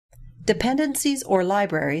Dependencies or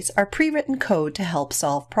libraries are pre-written code to help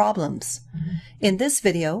solve problems. In this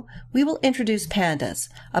video, we will introduce Pandas,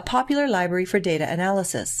 a popular library for data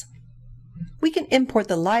analysis. We can import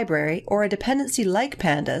the library or a dependency like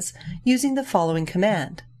Pandas using the following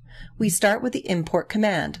command. We start with the import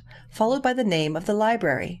command, followed by the name of the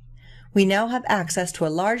library. We now have access to a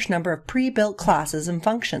large number of pre-built classes and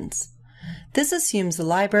functions. This assumes the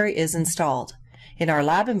library is installed. In our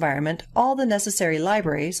lab environment, all the necessary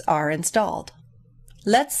libraries are installed.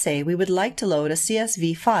 Let's say we would like to load a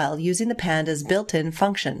CSV file using the Pandas built-in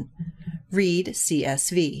function, read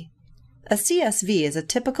CSV. A CSV is a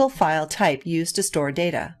typical file type used to store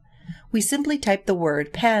data. We simply type the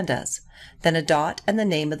word pandas, then a dot and the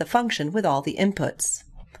name of the function with all the inputs.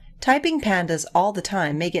 Typing pandas all the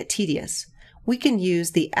time may get tedious. We can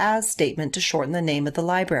use the as statement to shorten the name of the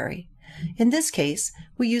library. In this case,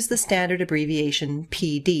 we use the standard abbreviation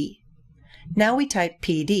PD. Now we type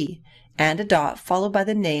PD and a dot followed by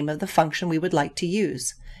the name of the function we would like to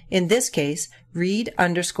use. In this case,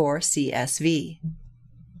 read_CSV.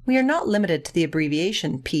 We are not limited to the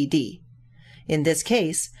abbreviation PD. In this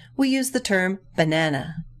case, we use the term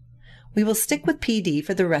banana. We will stick with PD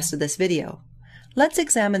for the rest of this video. Let's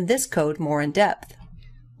examine this code more in depth.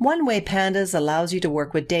 One way Pandas allows you to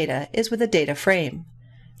work with data is with a data frame.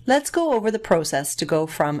 Let's go over the process to go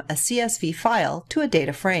from a CSV file to a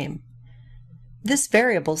data frame. This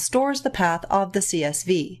variable stores the path of the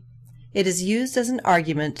CSV. It is used as an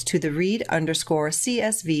argument to the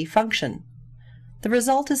read_CSV function. The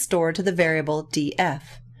result is stored to the variable df.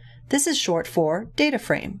 This is short for data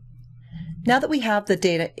frame. Now that we have the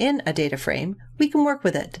data in a data frame, we can work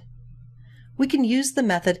with it. We can use the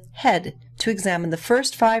method head to examine the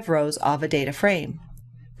first 5 rows of a data frame.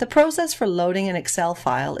 The process for loading an Excel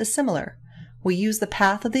file is similar. We use the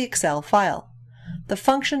path of the Excel file. The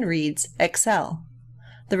function reads Excel.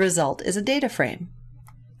 The result is a data frame.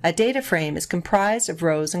 A data frame is comprised of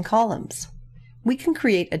rows and columns. We can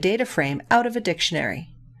create a data frame out of a dictionary.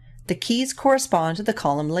 The keys correspond to the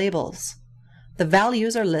column labels. The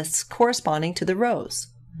values are lists corresponding to the rows.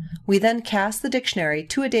 We then cast the dictionary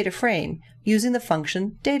to a data frame using the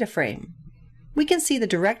function dataFrame. We can see the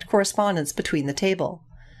direct correspondence between the table.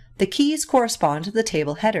 The keys correspond to the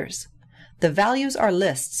table headers. The values are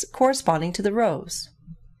lists corresponding to the rows.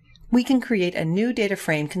 We can create a new data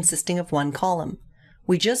frame consisting of one column.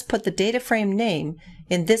 We just put the data frame name,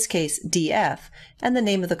 in this case df, and the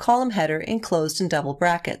name of the column header enclosed in double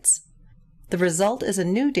brackets. The result is a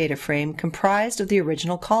new data frame comprised of the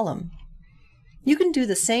original column. You can do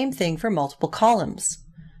the same thing for multiple columns.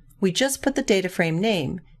 We just put the data frame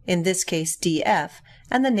name, in this case df,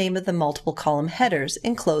 and the name of the multiple column headers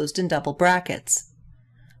enclosed in double brackets.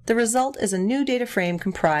 The result is a new data frame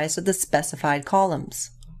comprised of the specified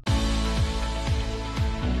columns.